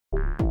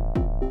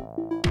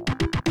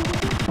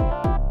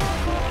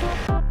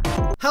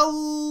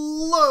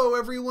Hello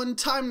everyone,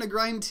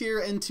 TimeToGrind here,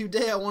 and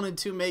today I wanted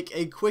to make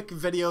a quick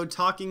video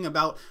talking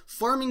about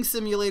Farming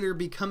Simulator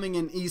becoming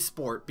an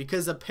esport,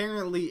 because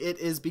apparently it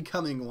is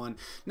becoming one.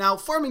 Now,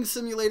 Farming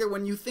Simulator,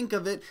 when you think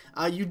of it,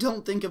 you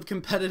don't think of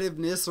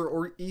competitiveness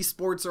or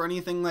esports or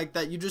anything like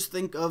that. You just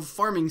think of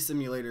Farming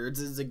Simulator.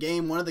 It's a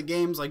game, one of the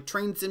games like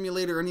Train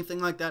Simulator or anything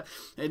like that,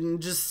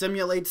 and just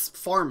simulates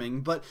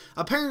farming. But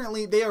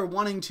apparently they are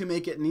wanting to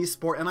make it an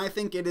esport, and I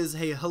think it is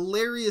a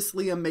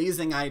hilariously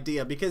amazing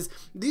idea, because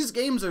these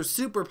games are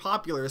super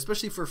popular,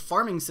 especially for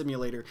Farming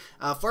Simulator.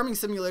 Farming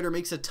Simulator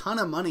makes a ton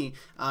of money,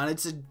 and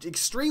it's an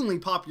extremely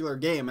popular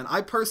game, and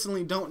I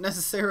personally don't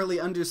necessarily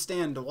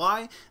understand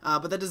why,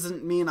 but that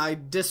doesn't mean I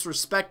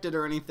disrespect it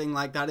or anything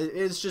like that. It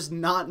is just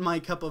not my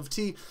cup of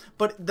tea,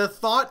 but the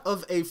thought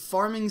of a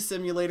Farming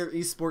Simulator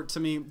esport to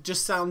me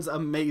just sounds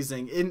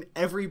amazing in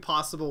every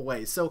possible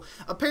way. So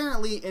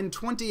apparently in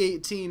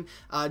 2018,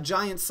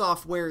 Giant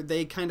Software,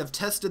 they kind of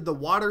tested the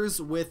waters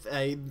with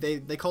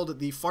they called it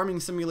the Farming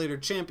Simulator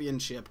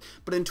Championship,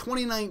 but in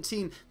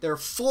 2019 they're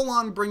full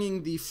on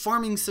bringing the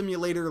Farming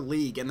Simulator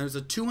League, and there's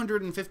a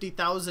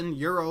 250,000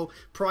 euro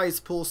prize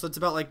pool, so it's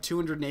about like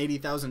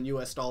 280,000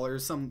 US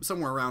dollars,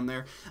 somewhere around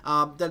there,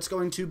 that's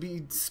going to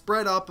be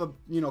spread up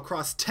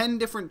across 10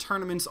 different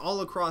tournaments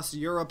all across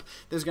Europe.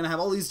 There's going to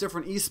have all these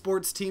different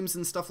esports teams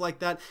and stuff like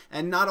that,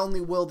 and not only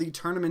will the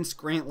tournaments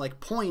grant like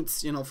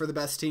points for the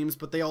best teams,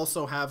 but they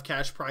also have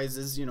cash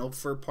prizes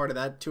for part of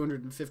that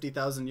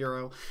 250,000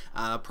 euro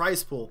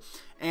prize pool.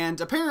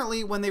 And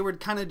apparently when they were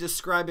kind of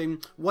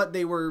describing what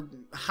they were,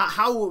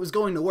 how it was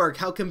going to work,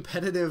 how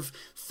competitive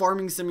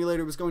Farming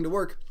Simulator was going to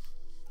work,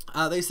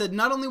 they said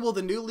not only will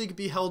the new league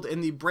be held in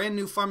the brand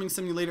new Farming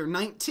Simulator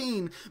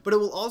 19, but it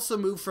will also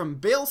move from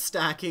bale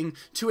stacking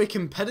to a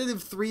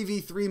competitive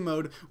 3v3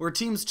 mode where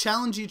teams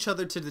challenge each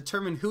other to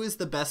determine who is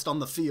the best on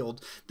the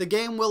field. The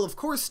game will of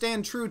course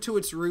stand true to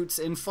its roots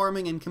in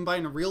farming and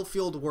combine real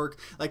field work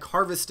like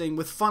harvesting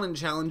with fun and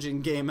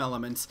challenging game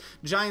elements.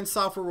 Giant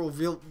Software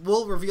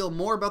will reveal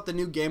more about the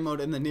new game mode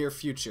in the near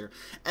future.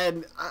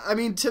 And I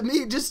mean, to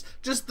me, just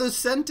the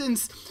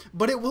sentence,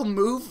 but it will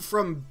move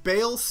from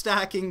bale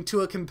stacking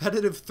to a competitive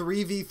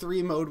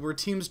 3v3 mode where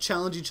teams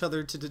challenge each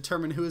other to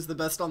determine who is the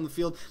best on the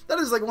field. That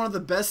is like one of the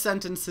best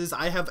sentences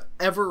I have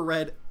ever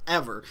read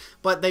ever.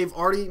 But they've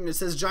already, it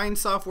says Giant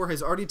Software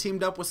has already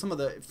teamed up with some of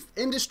the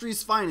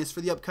industry's finest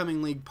for the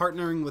upcoming league,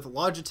 partnering with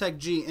Logitech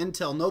G,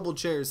 Intel, Noble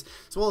Chairs,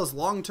 as well as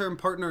long-term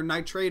partner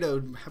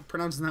Nitrado,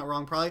 pronouncing that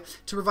wrong probably,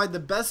 to provide the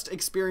best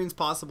experience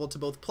possible to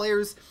both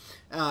players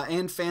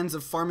and fans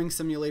of Farming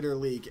Simulator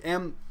League.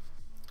 And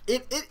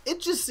it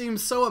just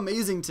seems so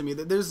amazing to me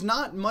that there's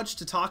not much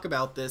to talk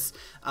about this,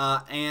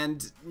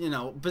 and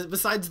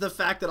besides the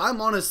fact that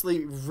I'm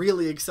honestly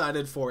really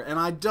excited for it, and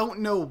I don't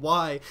know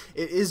why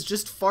it is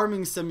just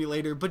Farming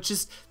Simulator, but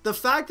just the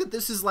fact that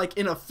this is like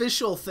an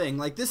official thing.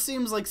 Like, this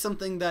seems like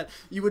something that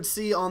you would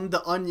see on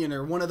The Onion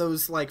or one of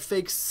those like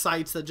fake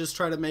sites that just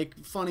try to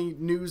make funny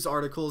news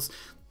articles,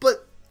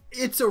 but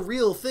it's a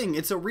real thing.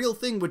 It's a real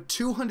thing with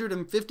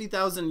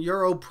 250,000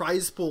 euro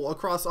prize pool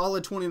across all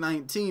of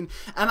 2019.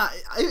 And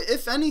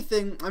if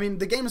anything, I mean,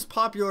 the game is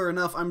popular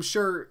enough, I'm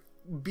sure,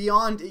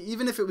 beyond,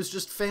 even if it was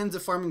just fans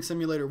of Farming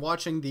Simulator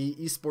watching the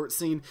esports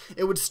scene,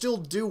 it would still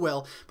do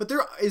well. But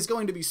there is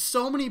going to be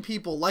so many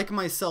people like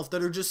myself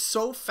that are just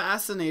so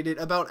fascinated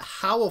about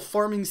how a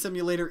Farming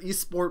Simulator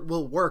esport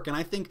will work. And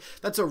I think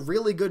that's a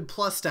really good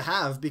plus to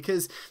have,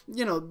 because,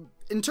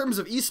 in terms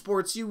of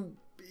esports,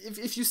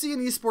 if you see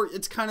an esport,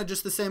 it's kind of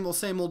just the same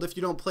old if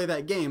you don't play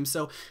that game.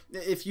 So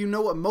if you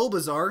know what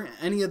MOBAs are,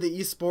 any of the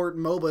esport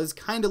MOBAs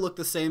kind of look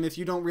the same if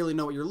you don't really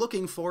know what you're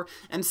looking for.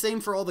 And same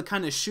for all the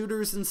kind of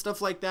shooters and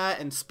stuff like that,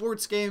 and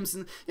sports games,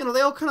 and they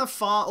all kind of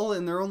fall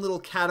in their own little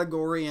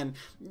category, and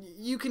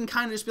you can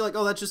kind of just be like,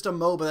 oh, that's just a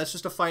MOBA, that's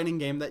just a fighting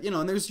game, that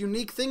and there's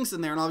unique things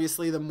in there. And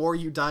obviously the more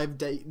you dive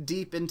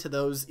deep into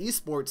those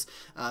esports,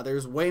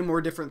 there's way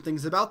more different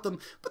things about them,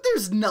 but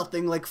there's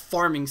nothing like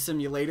Farming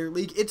Simulator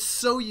League. It's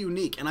so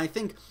unique. And I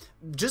think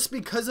just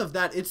because of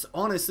that, it's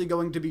honestly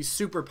going to be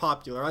super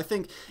popular. I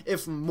think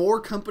if more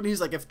companies,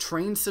 like if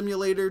Train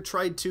Simulator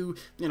tried to,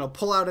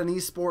 pull out an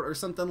esport or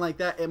something like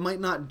that, it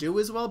might not do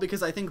as well,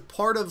 because I think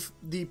part of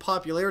the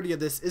popularity of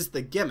this is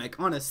the gimmick,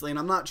 honestly. And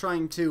I'm not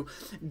trying to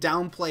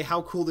downplay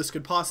how cool this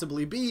could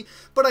possibly be,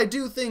 but I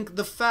do think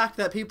the fact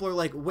that people are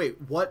like,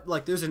 wait, what?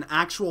 Like, there's an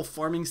actual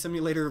Farming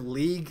Simulator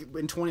League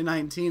in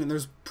 2019 and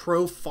there's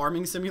pro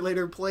Farming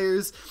Simulator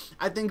players.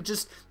 I think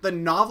just the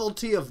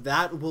novelty of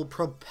that will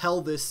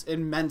propel this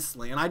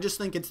immensely, and I just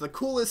think it's the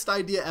coolest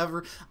idea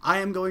ever. I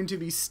am going to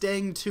be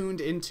staying tuned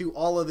into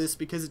all of this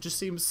because it just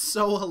seems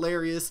so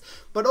hilarious.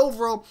 But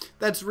overall,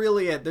 that's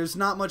really it. There's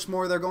not much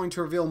more. They're going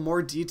to reveal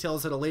more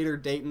details at a later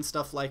date and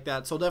stuff like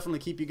that, so I'll definitely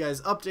keep you guys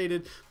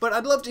updated. But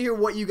I'd love to hear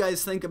what you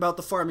guys think about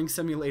the Farming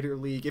Simulator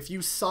League. If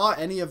you saw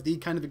any of the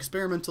kind of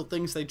experimental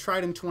things they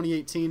tried in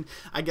 2018,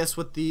 I guess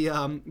with the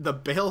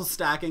bale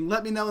stacking,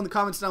 let me know in the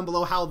comments down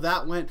below how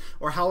that went,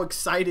 or how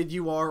excited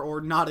you are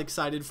or not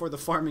excited for the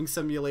Farming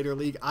Simulator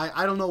League.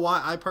 I don't know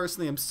why. I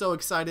personally am so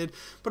excited.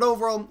 But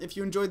overall, if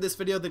you enjoyed this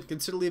video, then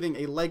consider leaving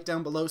a like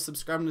down below,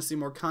 subscribing to see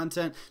more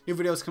content. New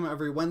videos come out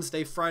every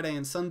Wednesday, Friday,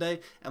 and Sunday.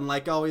 And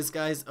like always,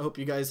 guys, I hope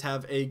you guys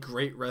have a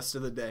great rest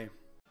of the day.